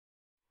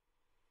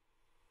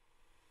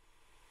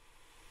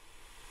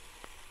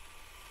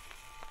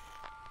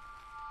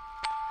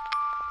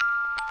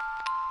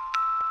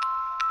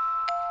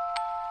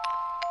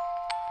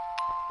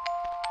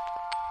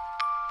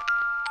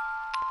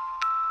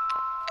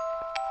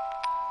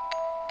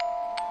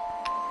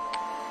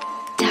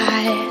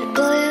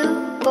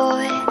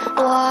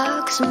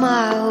walks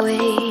my way,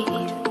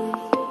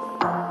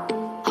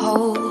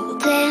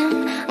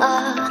 holding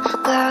a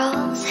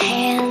girl's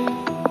hand.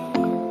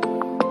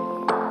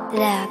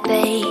 That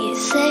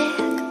basic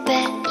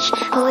bitch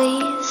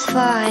leaves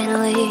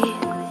finally.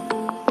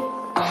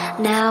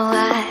 Now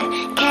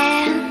I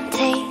can't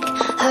take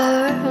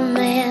her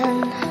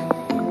man.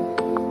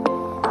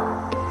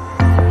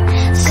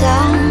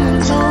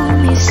 Someone told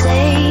me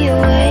stay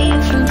away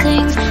from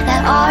things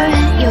that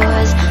aren't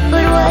yours.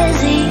 But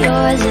was it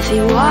yours if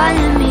you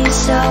wanted me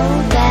so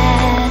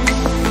bad?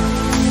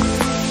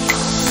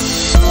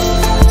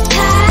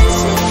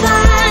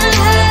 Pacify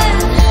her,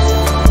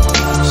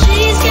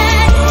 she's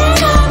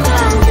getting on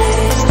my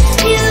nerves.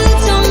 You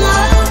don't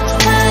love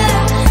her,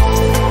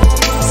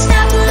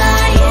 stop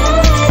lying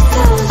with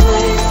those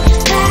words.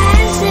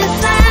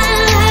 Pacify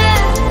her,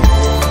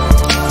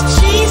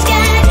 she's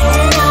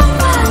getting on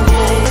my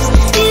nerves.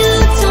 You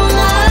don't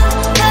love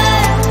her,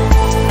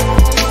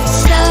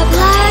 stop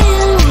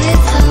lying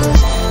with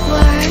those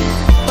words.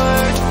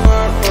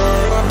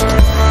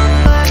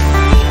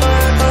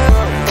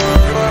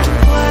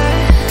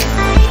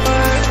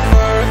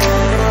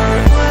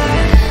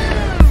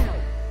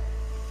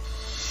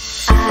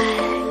 I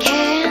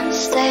can't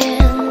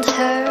stand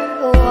her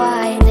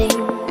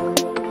whining.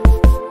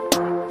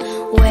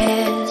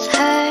 Where's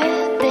her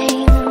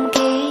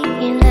binky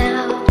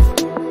now?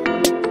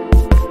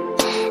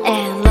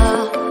 And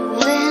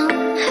loving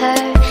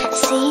her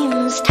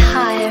seems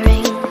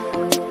tiring.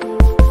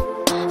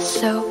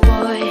 So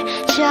boy,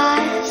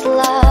 just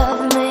love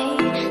me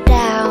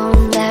down,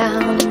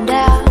 down,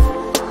 down.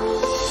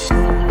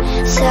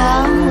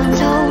 Someone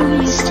told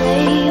me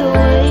stay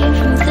away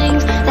from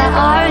things that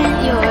aren't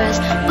yours.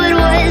 But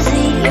was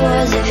it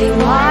yours if you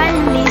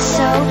wanted me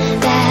so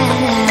bad?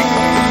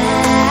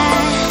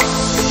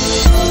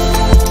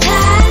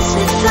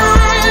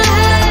 Pacify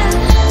her,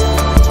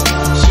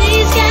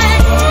 she's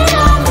getting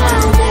on my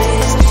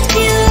nerves.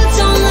 You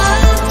don't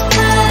love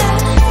her,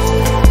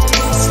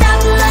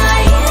 stop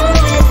lying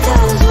with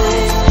those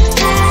words.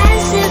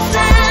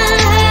 Pacify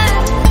her,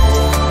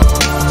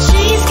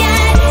 she's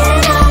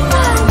getting on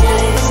my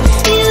nerves.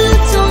 You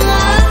don't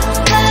love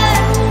her,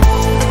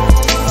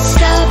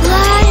 stop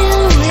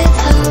lying with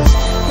those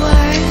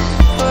words.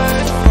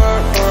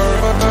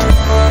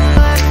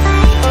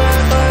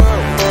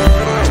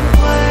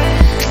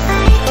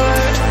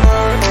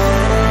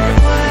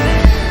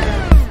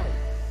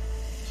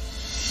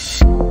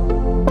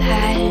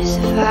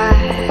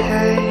 Pacify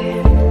her,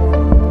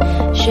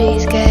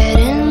 she's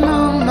getting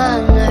on my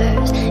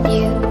nerves.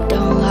 You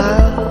don't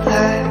love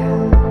her,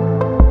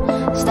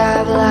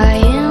 stop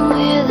lying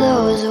with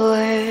those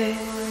words.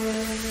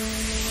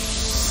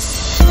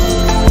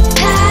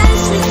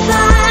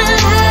 Pacify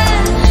her,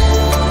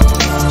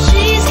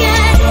 she's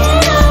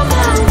getting on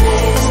my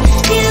nerves.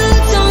 You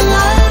don't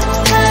love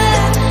her,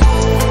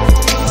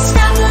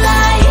 stop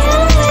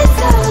lying with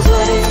those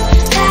words.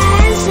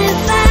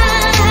 Pacify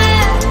her,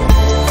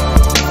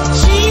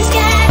 she's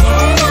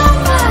getting on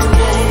my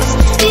nerves.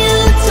 You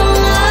don't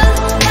love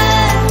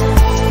her,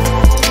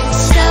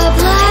 stop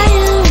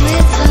lying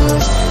with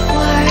those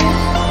words.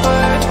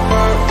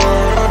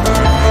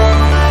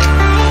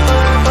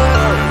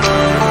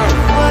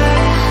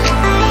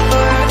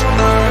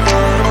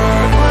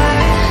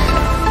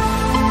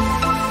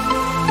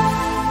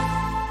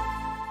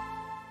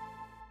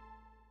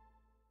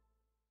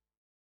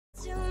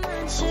 Too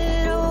much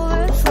it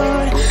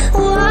overflowed.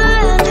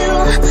 Why do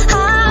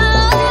I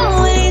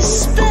always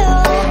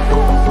spill?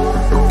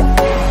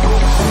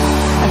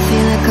 I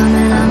feel it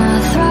coming on my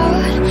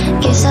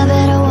throat. Guess I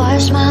better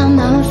wash my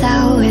mouth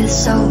out with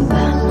soap.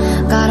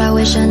 God, I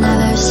wish I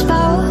never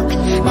spoke.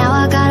 Now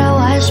I gotta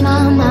wash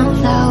my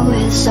mouth out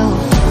with soap.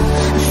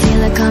 I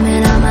feel it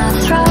coming on my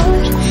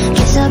throat.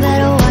 Guess I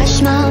better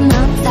wash my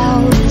mouth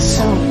out with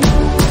soap.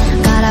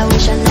 God, I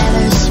wish I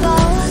never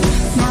spoke.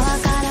 Now I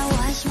gotta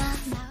wash my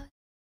mouth.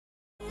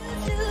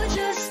 To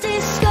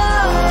justice go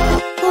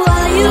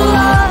while you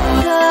walk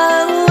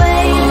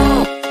away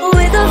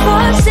with the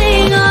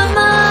forcing of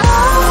my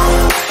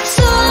heart.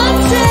 So I'm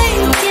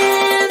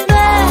taking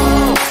back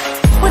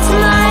what's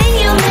mine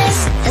you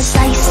missed. A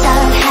slice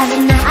of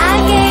heaven that I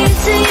gave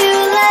to you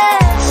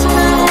last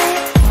night.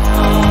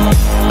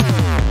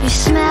 You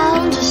smell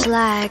just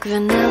like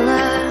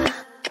vanilla,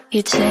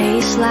 you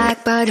taste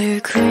like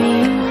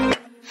buttercream.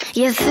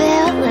 You're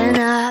filling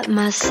up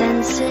my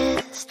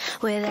senses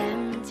with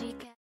empty